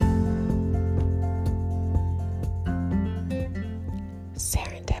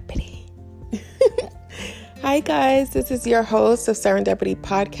Hi guys, this is your host of Serendipity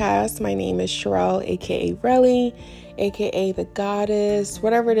Podcast. My name is Sherelle, aka Relly, aka the Goddess,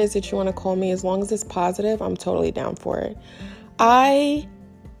 whatever it is that you want to call me. As long as it's positive, I'm totally down for it. I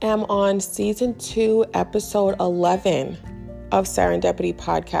am on season 2, episode 11 of Serendipity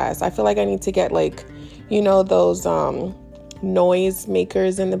Podcast. I feel like I need to get those noise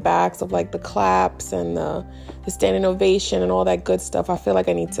makers in the backs of the claps and the standing ovation and all that good stuff. I feel like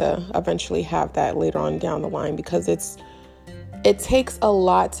I need to eventually have that later on down the line, because it takes a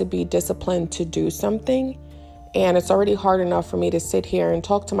lot to be disciplined to do something, and it's already hard enough for me to sit here and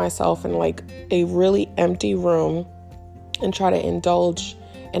talk to myself in a really empty room and try to indulge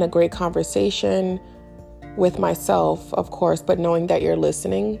in a great conversation with myself, of course, but knowing that you're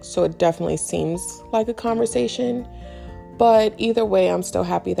listening, so it definitely seems like a conversation. But either way, I'm still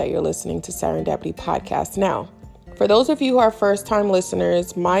happy that you're listening to Serendipity Podcast. Now, for those of you who are first-time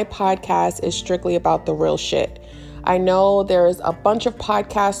listeners, my podcast is strictly about the real shit. I know there's a bunch of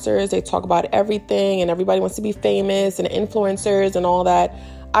podcasters. They talk about everything and everybody wants to be famous and influencers and all that.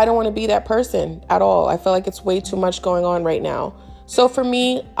 I don't want to be that person at all. I feel like it's way too much going on right now. So for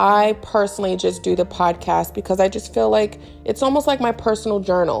me, I personally just do the podcast because I just feel like it's almost like my personal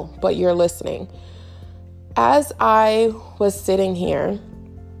journal, but you're listening. As I was sitting here,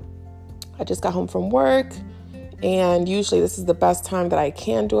 I just got home from work, and usually this is the best time that I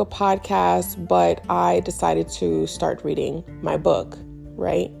can do a podcast, but I decided to start reading my book,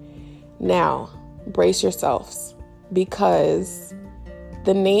 right? Now, brace yourselves, because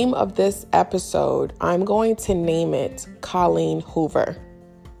the name of this episode, I'm going to name it Colleen Hoover.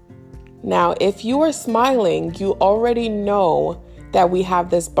 Now, if you are smiling, you already know that we have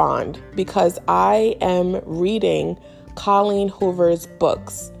this bond, because I am reading Colleen Hoover's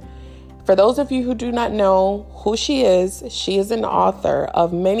books. For those of you who do not know who she is an author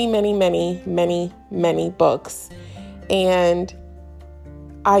of many books. And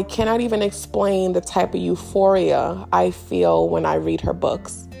I cannot even explain the type of euphoria I feel when I read her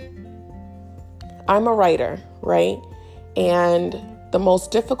books. I'm a writer, right? And the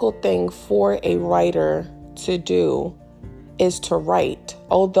most difficult thing for a writer to do is to write.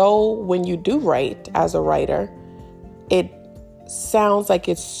 Although when you do write as a writer, it sounds like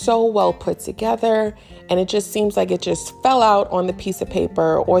it's so well put together, and it just seems like it just fell out on the piece of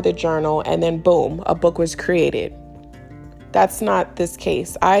paper or the journal, and then boom, a book was created. That's not this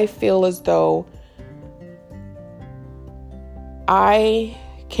case. I feel as though I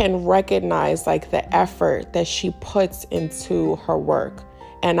can recognize the effort that she puts into her work,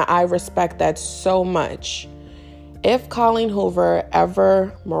 and I respect that so much. If Colleen Hoover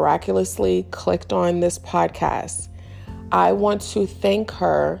ever miraculously clicked on this podcast, I want to thank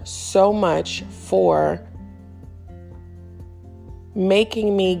her so much for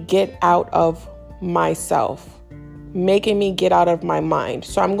making me get out of myself, making me get out of my mind.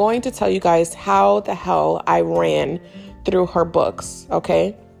 So I'm going to tell you guys how the hell I ran through her books,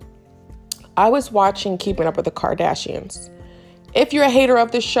 okay? I was watching Keeping Up with the Kardashians. If you're a hater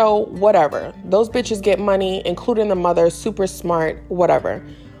of the show, whatever. Those bitches get money, including the mother, super smart, whatever.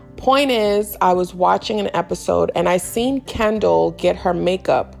 Point is, I was watching an episode and I seen Kendall get her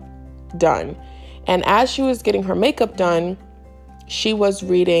makeup done. And as she was getting her makeup done, she was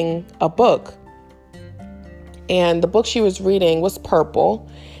reading a book. And the book she was reading was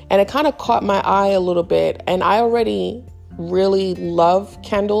purple. And it kind of caught my eye a little bit. And I already really love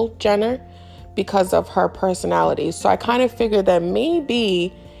Kendall Jenner because of her personality. So I kind of figured that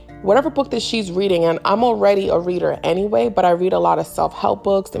maybe whatever book that she's reading, and I'm already a reader anyway, but I read a lot of self-help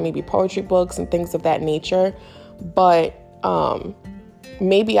books and maybe poetry books and things of that nature. But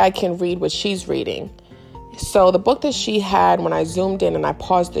maybe I can read what she's reading. So the book that she had, when I zoomed in and I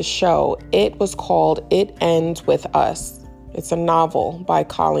paused the show, it was called It Ends With Us. It's a novel by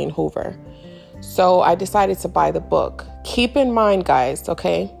Colleen Hoover. So I decided to buy the book. Keep in mind, guys,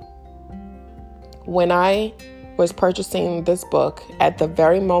 okay? When I was purchasing this book, at the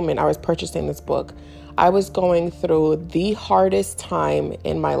very moment I was purchasing this book, I was going through the hardest time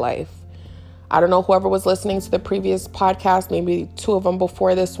in my life. I don't know, whoever was listening to the previous podcast, maybe 2 of them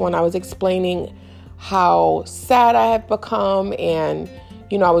before this one, I was explaining how sad I have become, and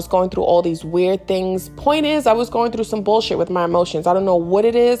I was going through all these weird things. Point is, I was going through some bullshit with my emotions. I don't know what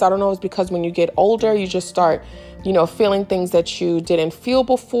it is. I don't know if it's because when you get older, you just start, feeling things that you didn't feel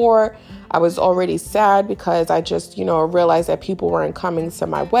before. I was already sad because I just, realized that people weren't coming to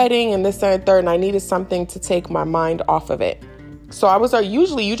my wedding and this and the third, and I needed something to take my mind off of it. So I was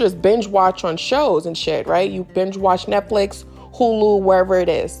usually you just binge watch on shows and shit, right? You binge watch Netflix, Hulu, wherever it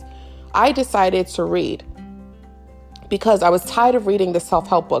is. I decided to read. because I was tired of reading the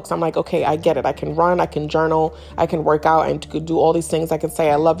self-help books. I'm like, okay, I get it. I can run, I can journal, I can work out, and could do all these things. I can say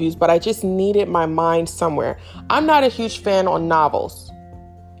I love yous, but I just needed my mind somewhere. I'm not a huge fan on novels.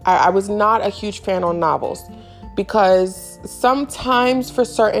 I was not a huge fan on novels because sometimes for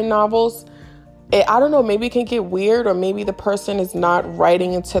certain novels, I don't know, maybe it can get weird, or maybe the person is not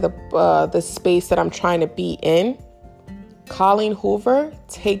writing into the space that I'm trying to be in. Colleen Hoover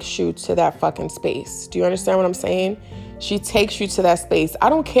takes you to that fucking space. Do you understand what I'm saying? She takes you to that space. I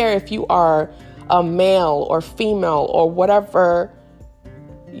don't care if you are a male or female or whatever.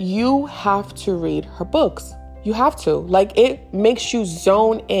 You have to read her books. You have to. Like, it makes you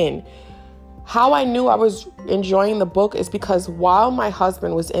zone in. How I knew I was enjoying the book is because while my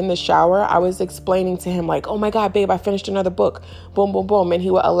husband was in the shower, I was explaining to him like, oh my God, babe, I finished another book. Boom, boom, boom. And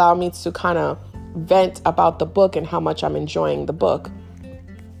he would allow me to kind of vent about the book and how much I'm enjoying the book.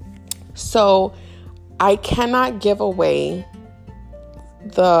 So I cannot give away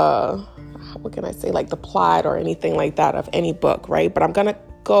what can I say, like the plot or anything like that of any book, right? But I'm going to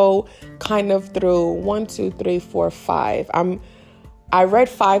go kind of through 1, 2, 3, 4, 5. I read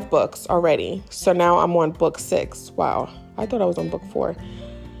 5 books already. So now I'm on book 6. Wow. I thought I was on book 4.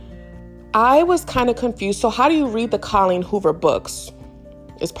 I was kind of confused. So how do you read the Colleen Hoover books?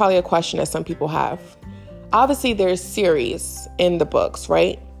 It's probably a question that some people have. Obviously, there's series in the books,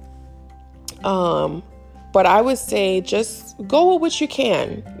 right? But I would say just go with what you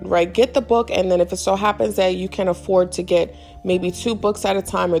can, right? Get the book, and then if it so happens that you can afford to get maybe 2 books at a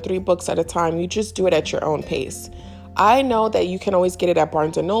time or 3 books at a time, you just do it at your own pace. I know that you can always get it at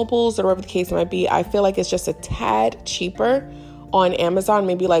Barnes & Nobles or whatever the case might be. I feel like it's just a tad cheaper on Amazon,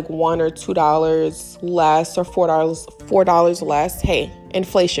 maybe like $1 or $2 less or $4 less. Hey,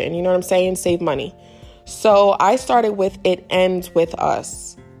 inflation, you know what I'm saying? Save money. So I started with It Ends With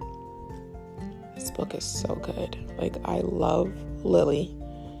Us. This book is so good. Like, I love Lily.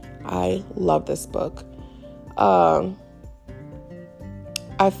 I love this book.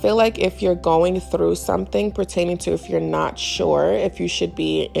 I feel like if you're going through something pertaining to if you're not sure if you should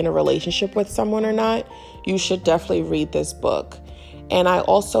be in a relationship with someone or not, you should definitely read this book. And I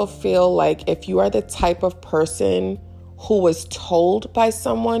also feel like if you are the type of person who was told by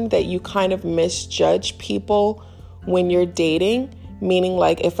someone that you kind of misjudge people when you're dating, meaning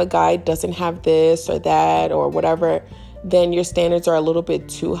like if a guy doesn't have this or that or whatever, then your standards are a little bit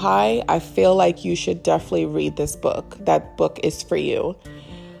too high, I feel like you should definitely read this book. That book is for you.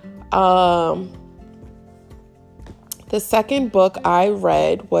 The second book I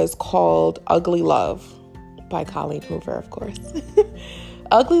read was called Ugly Love by Colleen Hoover, of course.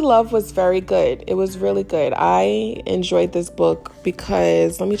 Ugly Love was very good. It was really good. I enjoyed this book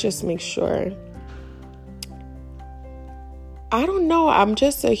because, let me just make sure. I don't know. I'm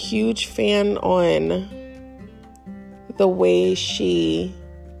just a huge fan on the way she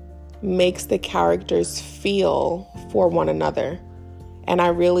makes the characters feel for one another. And I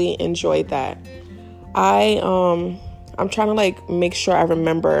really enjoyed that. I'm trying to like make sure I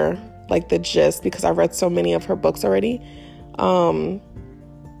remember like the gist because I read so many of her books already.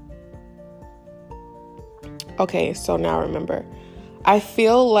 Okay, so now I remember. I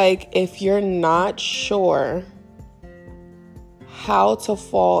feel like if you're not sure how to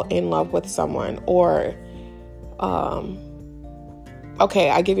fall in love with someone or, okay,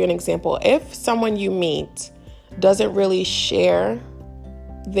 I'll give you an example. If someone you meet doesn't really share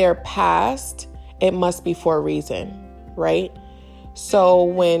their past, it must be for a reason, right? So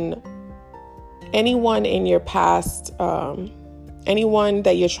when anyone in your past, anyone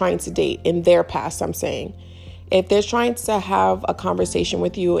that you're trying to date in their past, I'm saying, if they're trying to have a conversation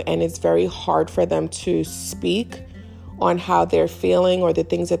with you and it's very hard for them to speak on how they're feeling or the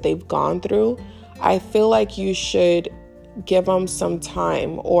things that they've gone through, I feel like you should give them some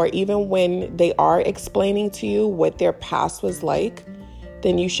time, or even when they are explaining to you what their past was like,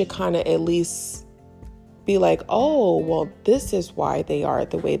 then you should kind of at least be like, oh, well, this is why they are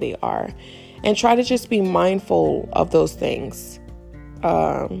the way they are. And try to just be mindful of those things.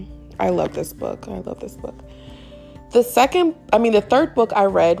 I love this book. I love this book. The third book I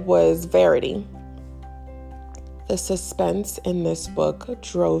read was Verity. The suspense in this book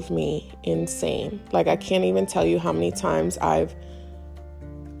drove me insane. Like, I can't even tell you how many times I've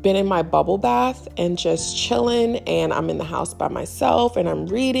been in my bubble bath and just chilling, and I'm in the house by myself and I'm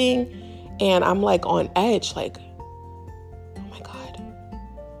reading and I'm like on edge, like, oh my God,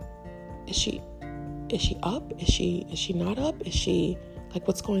 is she up? Is she not up? Is she like,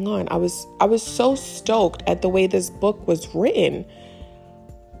 what's going on? I was so stoked at the way this book was written.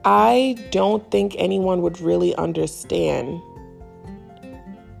 I don't think anyone would really understand,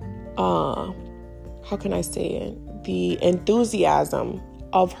 how can I say it? the enthusiasm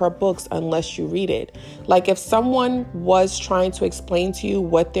of her books unless you read it. Like if someone was trying to explain to you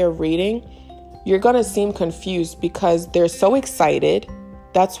what they're reading, you're going to seem confused because they're so excited.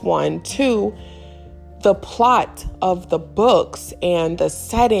 That's one. Two, the plot of the books and the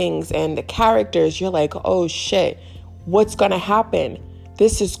settings and the characters, you're like, oh shit, what's going to happen?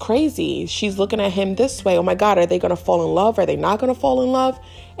 This is crazy. She's looking at him this way. Oh my God, are they going to fall in love? Are they not going to fall in love?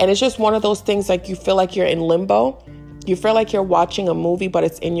 And it's just one of those things like you feel like you're in limbo. You feel like you're watching a movie, but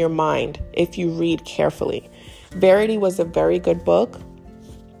it's in your mind if you read carefully. Verity was a very good book.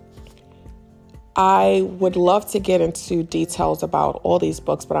 I would love to get into details about all these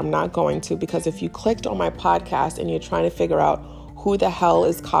books, but I'm not going to, because if you clicked on my podcast and you're trying to figure out who the hell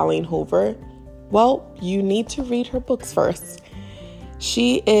is Colleen Hoover, well, you need to read her books first.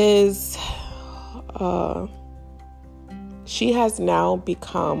 She has now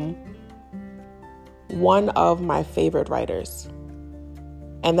become one of my favorite writers.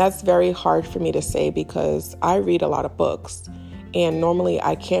 And that's very hard for me to say because I read a lot of books. And normally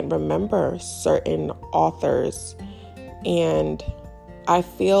I can't remember certain authors. And I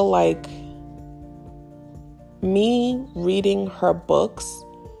feel like me reading her books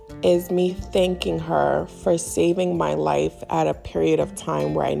is me thanking her for saving my life at a period of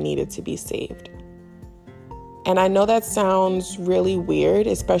time where I needed to be saved. And I know that sounds really weird,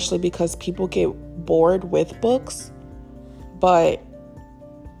 especially because people get bored with books. But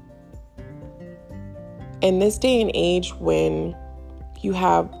in this day and age when you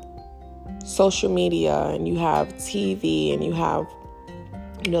have social media and you have TV and you have,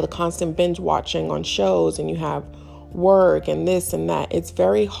 the constant binge watching on shows and you have work and this and that, it's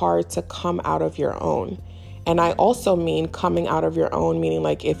very hard to come out of your own. And I also mean coming out of your own, meaning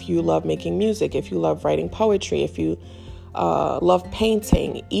like if you love making music, if you love writing poetry, if you love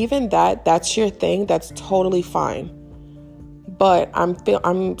painting, even that's your thing, that's totally fine. But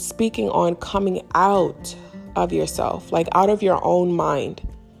I'm speaking on coming out of yourself, like out of your own mind.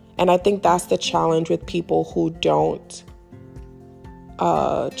 And I think that's the challenge with people who don't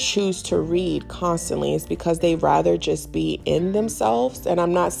choose to read constantly, is because they rather just be in themselves. And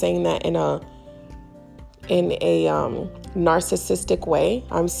I'm not saying that in a narcissistic way.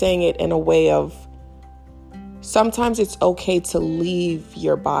 I'm saying it in a way of sometimes it's okay to leave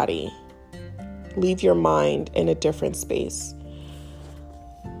your body, leave your mind in a different space.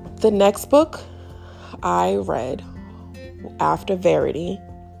 The next book I read after Verity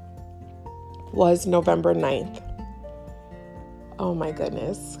was November 9th. Oh my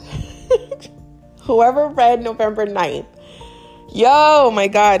goodness. Whoever read November 9th. Yo, my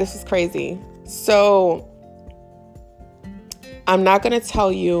God, this is crazy. So I'm not going to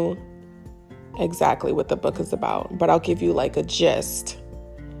tell you exactly what the book is about, but I'll give you like a gist.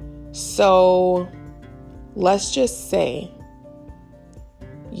 So let's just say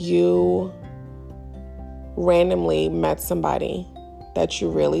you randomly met somebody that you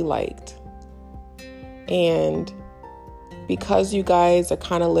really liked. And because you guys are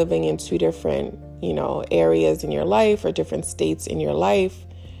kind of living in two different, areas in your life or different states in your life,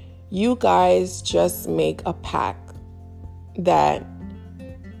 you guys just make a pact that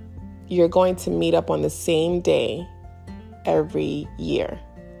you're going to meet up on the same day every year.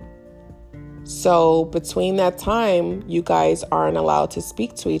 So between that time, you guys aren't allowed to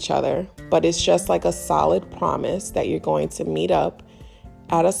speak to each other, but it's just like a solid promise that you're going to meet up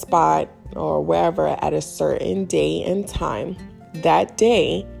at a spot or wherever at a certain day and time. That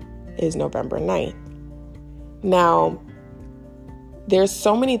day is November 9th. Now, there's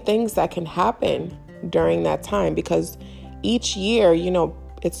so many things that can happen during that time because each year,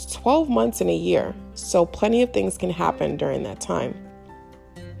 it's 12 months in a year. So plenty of things can happen during that time.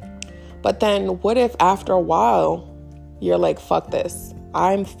 But then what if after a while, you're like, fuck this.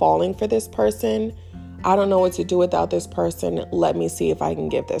 I'm falling for this person. I don't know what to do without this person. Let me see if I can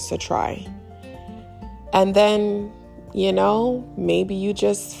give this a try. And then, maybe you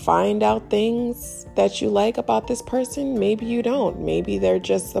just find out things that you like about this person. Maybe you don't. Maybe they're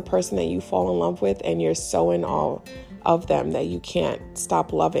just the person that you fall in love with and you're so in awe of them that you can't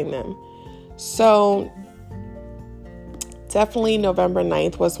stop loving them. So definitely November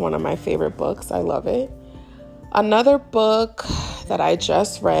 9th was one of my favorite books. I love it. Another book that I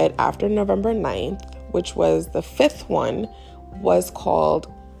just read after November 9th, which was the fifth one, was called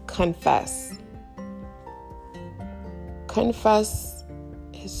Confess. Confess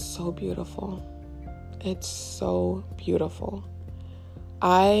is so beautiful. It's so beautiful.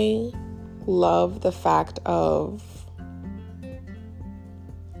 I love the fact of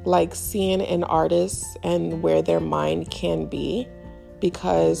like seeing an artist and where their mind can be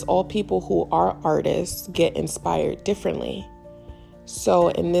because all people who are artists get inspired differently. So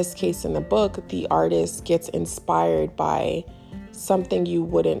in this case, in the book, the artist gets inspired by something you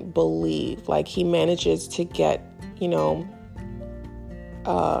wouldn't believe. Like, he manages to get,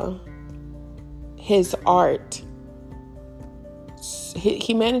 his art.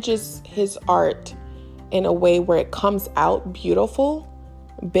 He manages his art in a way where it comes out beautiful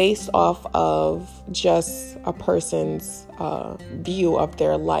based off of just a person's view of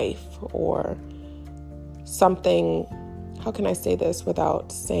their life or something. How can I say this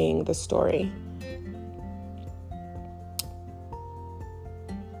without saying the story?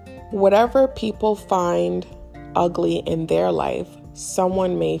 Whatever people find ugly in their life,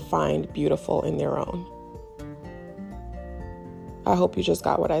 someone may find beautiful in their own. I hope you just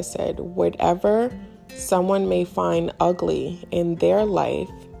got what I said. Whatever someone may find ugly in their life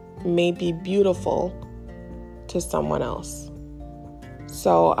may be beautiful to someone else.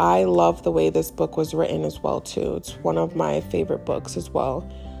 So I love the way this book was written as well, too. It's one of my favorite books as well.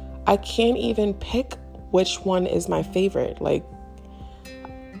 I can't even pick which one is my favorite. Like,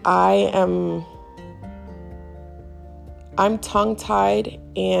 I'm tongue-tied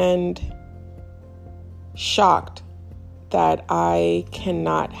and shocked that I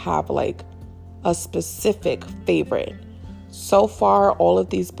cannot have like a specific favorite. So far, all of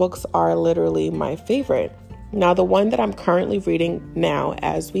these books are literally my favorite. Now, the one that I'm currently reading now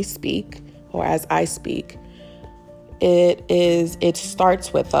as we speak, or as I speak, it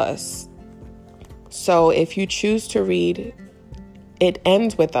starts with us. So if you choose to read It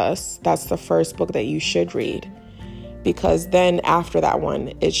Ends With Us, that's the first book that you should read. Because then after that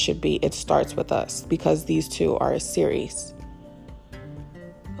one, it should be It Starts With Us, because these two are a series.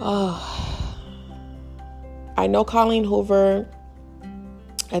 I know Colleen Hoover.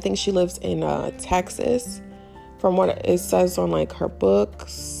 I think she lives in Texas, from what it says on like her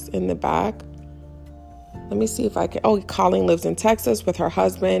books in the back. Let me see if I can. Oh, Colleen lives in Texas with her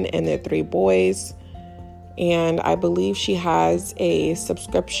husband and their 3 boys. And I believe she has a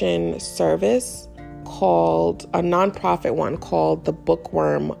subscription service called, a nonprofit one called the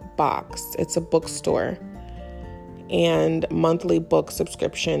Bookworm Box. It's a bookstore and monthly book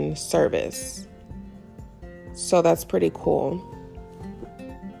subscription service. So that's pretty cool.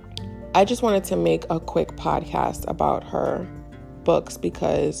 I just wanted to make a quick podcast about her books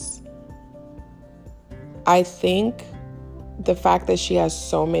because I think the fact that she has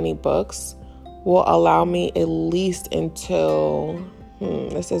so many books will allow me at least until,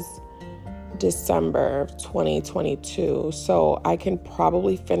 this is December of 2022. So I can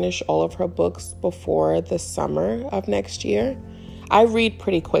probably finish all of her books before the summer of next year. I read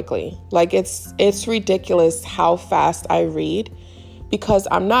pretty quickly. Like, it's ridiculous how fast I read, because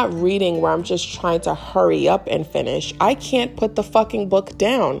I'm not reading where I'm just trying to hurry up and finish. I can't put the fucking book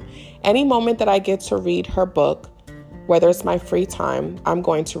down. Any moment that I get to read her book, whether it's my free time, I'm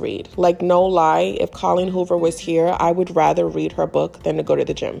going to read. Like, no lie, if Colleen Hoover was here, I would rather read her book than to go to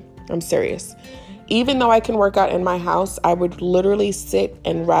the gym. I'm serious. Even though I can work out in my house, I would literally sit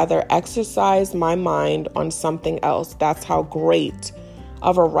and rather exercise my mind on something else. That's how great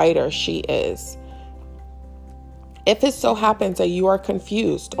of a writer she is. If it so happens that you are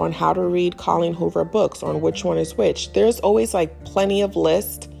confused on how to read Colleen Hoover books, on which one is which, there's always like plenty of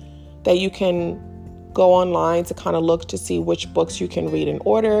lists that you can go online to kind of look to see which books you can read in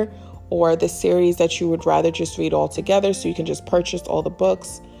order, or the series that you would rather just read all together, so you can just purchase all the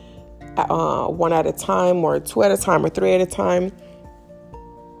books one at a time, or 2 at a time, or 3 at a time.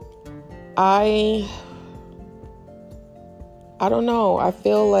 I don't know. I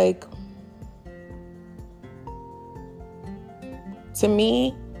feel like, to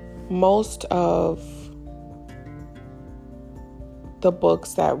me, most of the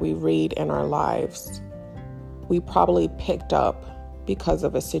books that we read in our lives, we probably picked up because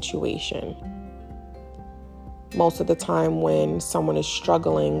of a situation. Most of the time when someone is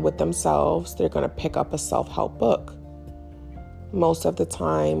struggling with themselves, they're going to pick up a self-help book. Most of the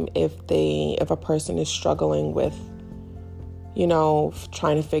time, if a person is struggling with,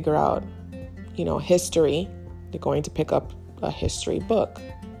 trying to figure out, history, they're going to pick up a history book.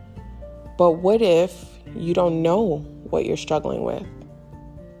 But what if you don't know what you're struggling with?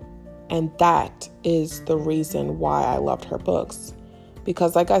 And that is the reason why I loved her books.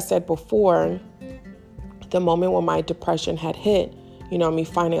 Because like I said before, the moment when my depression had hit, me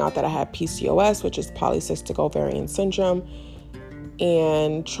finding out that I had PCOS, which is polycystic ovarian syndrome,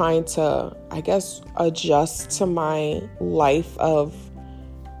 and trying to, I guess, adjust to my life of,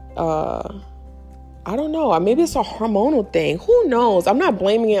 I I don't know. Maybe it's a hormonal thing. Who knows? I'm not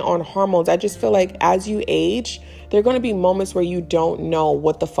blaming it on hormones. I just feel like as you age, there are going to be moments where you don't know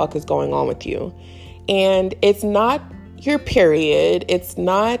what the fuck is going on with you. And it's not your period. It's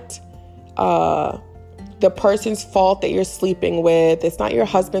not the person's fault that you're sleeping with. It's not your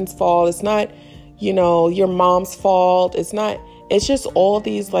husband's fault. It's not, your mom's fault. It's just all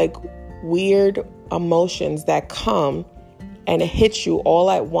these like weird emotions that come and it hits you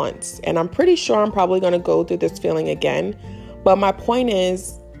all at once. And I'm pretty sure I'm probably going to go through this feeling again. But my point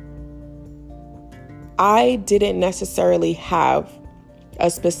is, I didn't necessarily have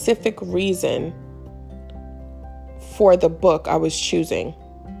a specific reason for the book I was choosing.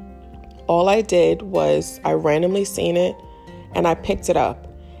 All I did was I randomly seen it and I picked it up.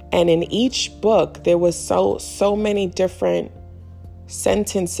 And in each book, there was so many different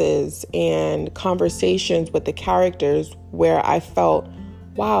sentences and conversations with the characters where I felt,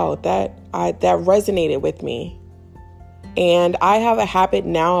 wow, that resonated with me. And I have a habit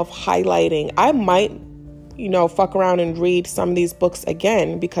now of highlighting. I might, fuck around and read some of these books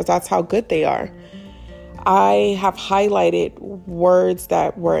again because that's how good they are. I have highlighted words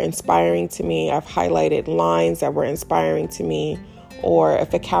that were inspiring to me. I've highlighted lines that were inspiring to me. Or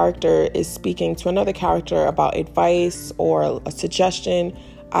if a character is speaking to another character about advice or a suggestion,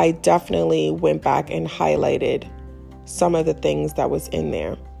 I definitely went back and highlighted some of the things that was in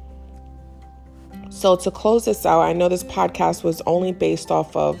there. So to close this out, I know this podcast was only based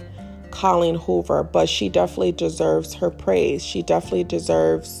off of Colleen Hoover, but she definitely deserves her praise. She definitely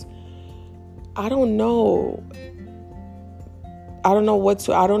deserves, I don't know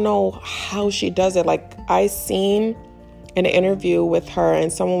how she does it. Like, I seen an interview with her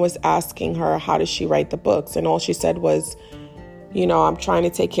and someone was asking her, how does she write the books? And all she said was, I'm trying to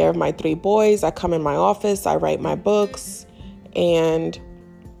take care of my 3 boys. I come in my office, I write my books. And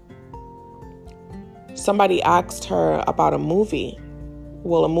somebody asked her about a movie.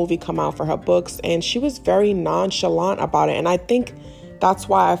 Will a movie come out for her books? And she was very nonchalant about it. And I think that's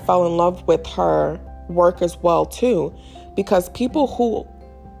why I fell in love with her work as well, too. Because people who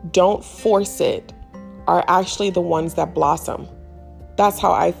don't force it are actually the ones that blossom. That's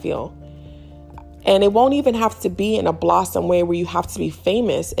how I feel. And it won't even have to be in a blossom way where you have to be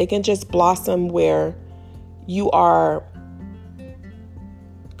famous. It can just blossom where you are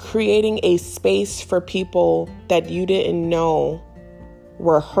creating a space for people that you didn't know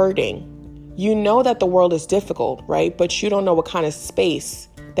were hurting. You know that the world is difficult, right? But you don't know what kind of space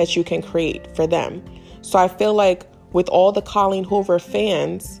that you can create for them. So I feel like with all the Colleen Hoover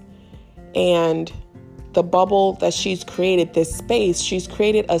fans and the bubble that she's created, this space, she's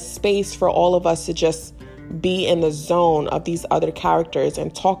created a space for all of us to just be in the zone of these other characters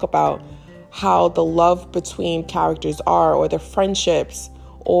and talk about how the love between characters are, or the friendships,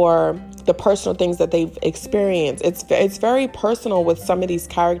 or the personal things that they've experienced. It's very personal with some of these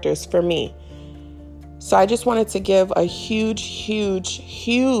characters for me. So I just wanted to give a huge, huge,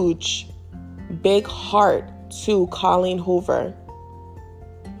 huge, big heart to Colleen Hoover.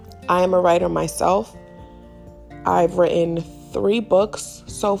 I am a writer myself. I've written 3 books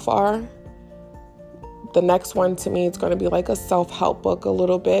so far. The next one to me is going to be like a self-help book a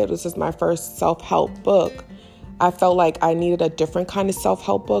little bit. This is my first self-help book. I felt like I needed a different kind of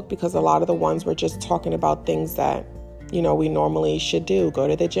self-help book because a lot of the ones were just talking about things that, we normally should do. Go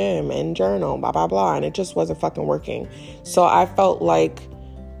to the gym and journal, blah, blah, blah. And it just wasn't fucking working. So I felt like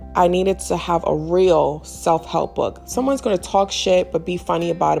I needed to have a real self-help book. Someone's going to talk shit, but be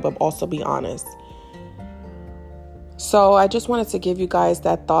funny about it, but also be honest. So I just wanted to give you guys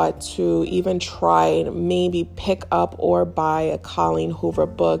that thought to even try, maybe pick up or buy a Colleen Hoover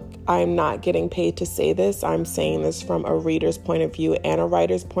book. I'm not getting paid to say this. I'm saying this from a reader's point of view and a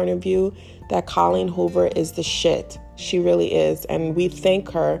writer's point of view, that Colleen Hoover is the shit. She really is. And we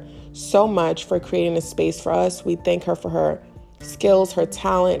thank her so much for creating a space for us. We thank her for her skills, her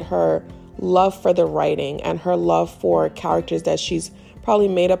talent, her love for the writing, and her love for characters that she's probably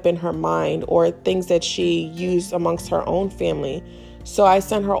made up in her mind, or things that she used amongst her own family. So I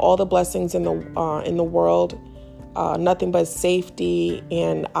send her all the blessings in the world, nothing but safety.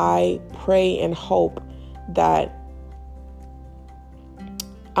 And I pray and hope that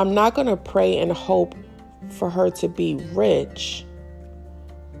I'm not going to pray and hope for her to be rich,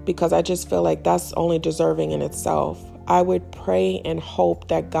 because I just feel like that's only deserving in itself. I would pray and hope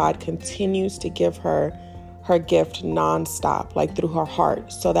that God continues to give her gift nonstop, like through her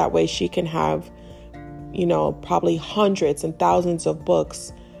heart. So that way she can have, probably hundreds and thousands of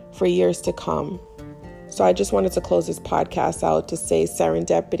books for years to come. So I just wanted to close this podcast out to say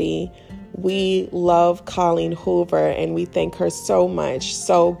serendipity We love Colleen Hoover and we thank her so much.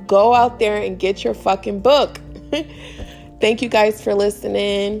 So go out there and get your fucking book. Thank you guys for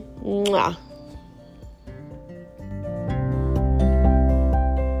listening. Mwah.